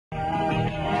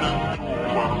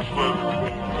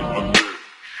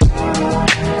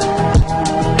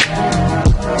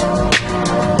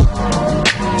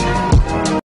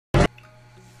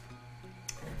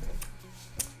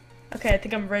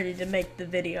think I'm ready to make the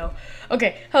video.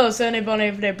 Okay, hello, Sunday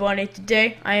Bunny.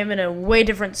 Today, I am in a way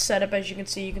different setup. As you can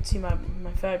see my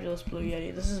fabulous Blue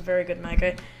Yeti. This is a very good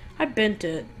mic. I bent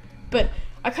it, but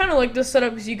I kind of like this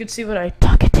setup because you can see what I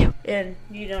talk to, and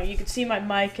you know, you can see my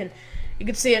mic, and you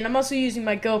can see it. And I'm also using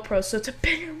my GoPro, so it's a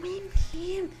better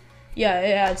webcam.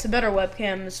 Yeah, it's a better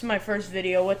webcam. This is my first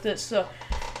video with this, so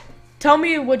tell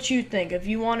me what you think. If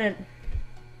you want it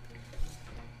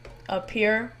up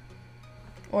here,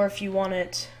 or if you want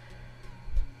it,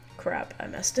 crap, I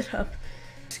messed it up.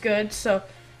 It's good, so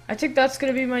I think that's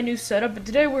gonna be my new setup, but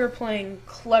today we're playing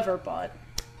Cleverbot,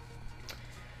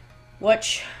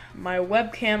 which my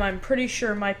webcam, I'm pretty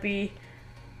sure, might be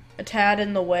a tad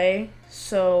in the way,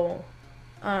 so,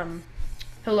 hello,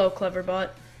 Cleverbot.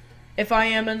 If I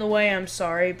am in the way, I'm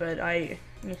sorry, but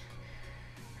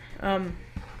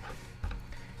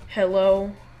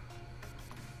hello.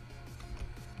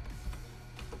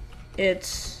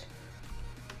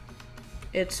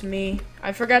 It's me.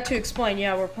 I forgot to explain.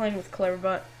 Yeah, we're playing with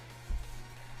Cleverbot.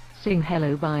 Sing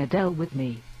Hello by Adele with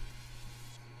me.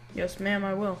 Yes, ma'am,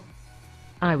 I will.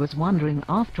 I was wondering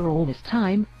after all this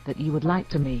time that you would like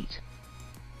to meet.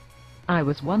 I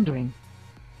was wondering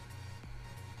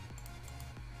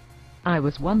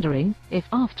if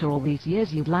after all these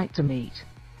years you'd like to meet.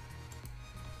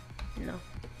 No.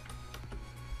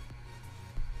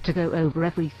 To go over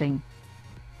everything.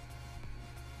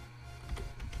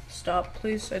 Stop,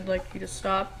 please. I'd like you to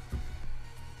stop.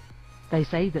 They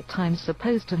say that time's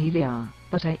supposed to heal ya,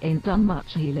 but I ain't done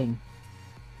much healing.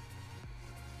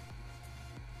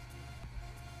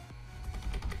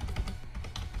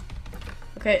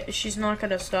 Okay, she's not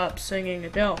gonna stop singing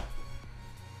Adele.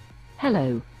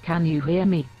 Hello, can you hear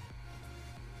me?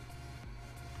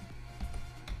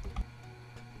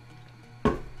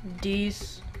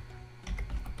 D's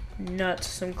nuts.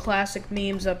 Some classic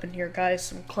memes up in here, guys.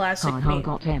 Some classic Haha, memes.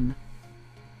 got him.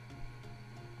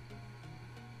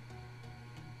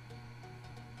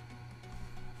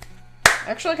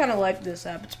 Actually, I kind of like this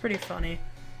app. It's pretty funny.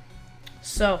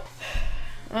 So,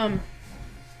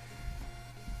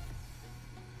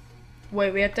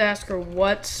 wait, we have to ask her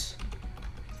what's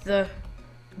the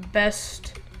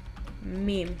best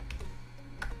meme.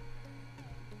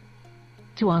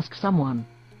 To ask someone.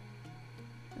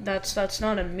 That's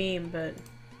not a meme, but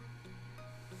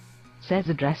Says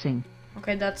addressing.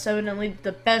 okay, that's evidently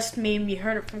the best meme. You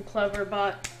heard it from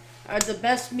Cleverbot. The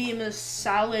best meme is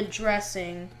salad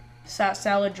dressing.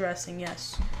 Salad dressing,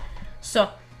 yes. So,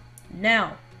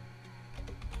 now.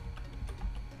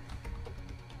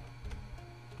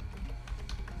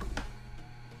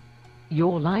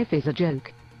 Your life is a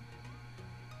joke.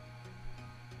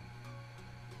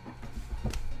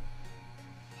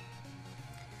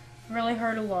 Really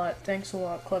heard a lot. Thanks a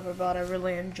lot, Cleverbot. I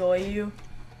really enjoy you.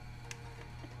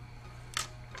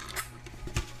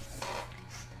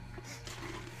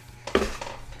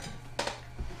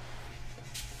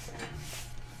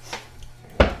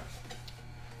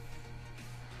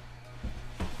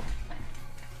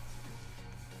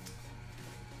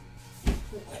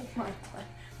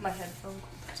 My headphone.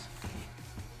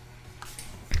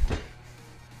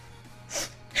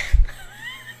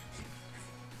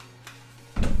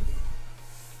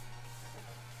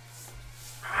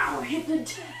 Ow, hit the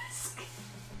desk.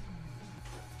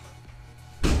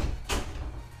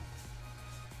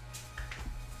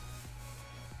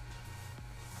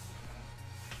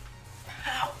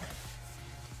 Ow.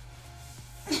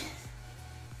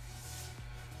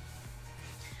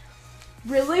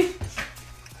 Really?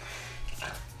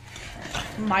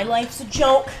 My life's a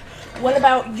joke. What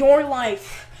about your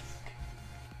life?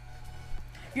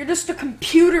 You're just a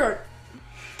computer.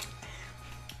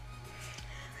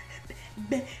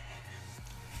 I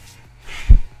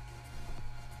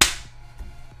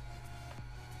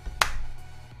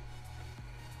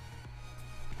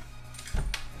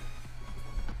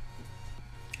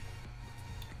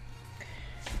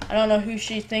don't know who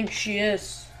she thinks she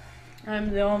is.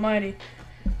 I'm the Almighty.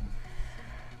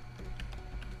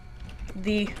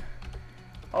 The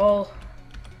Almighty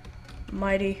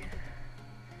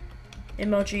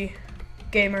Emoji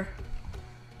Gamer.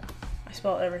 I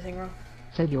spelled everything wrong.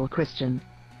 So you're Christian.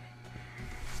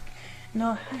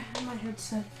 No, my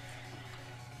headset.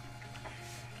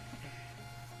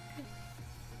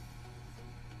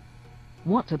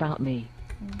 What about me?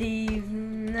 These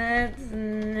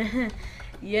nuts.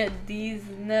 Yeah, these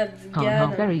nuts. Haha,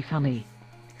 Got 'em. very funny.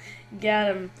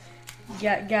 Got him.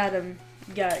 Got him. Got him.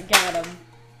 Got him. Got him.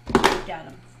 Got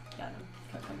him.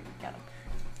 Got him.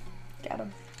 Got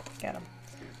him. Got him.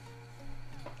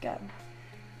 Got him.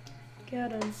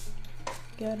 Got him.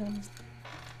 Got him.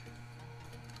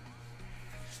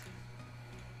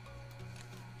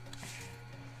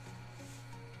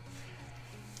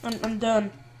 I'm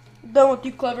done. I'm done with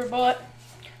you, Cleverbot.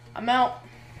 I'm out.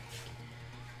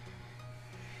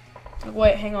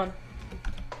 Wait, hang on.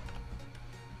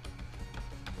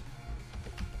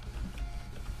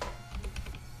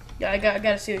 Yeah, I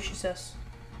gotta see what she says.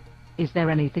 Is there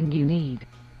anything you need?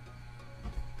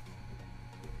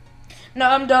 No,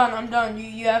 I'm done. I'm done.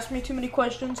 You asked me too many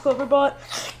questions, Cleverbot.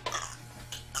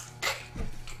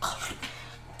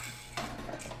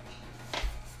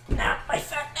 Now my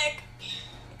fat neck.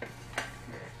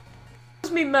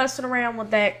 It's me messing around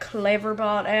with that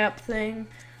Cleverbot app thing.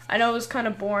 I know it was kind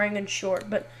of boring and short,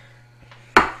 but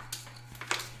I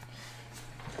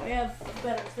have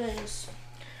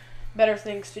better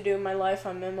things to do in my life.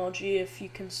 I'm MLG. If you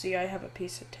can see, I have a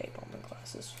piece of tape on my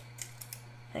glasses.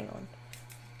 Hang on.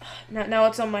 Now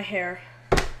it's on my hair.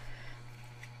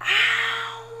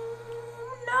 Ow!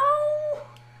 No!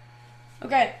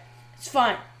 Okay, it's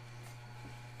fine.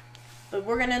 But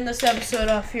we're gonna end this episode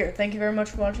off here. Thank you very much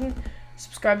for watching.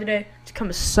 Subscribe today to become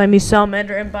a Siamese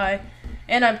salamander and bye.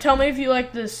 And tell me if you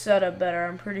like this setup better.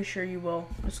 I'm pretty sure you will,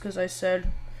 just because I said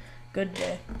good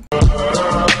day.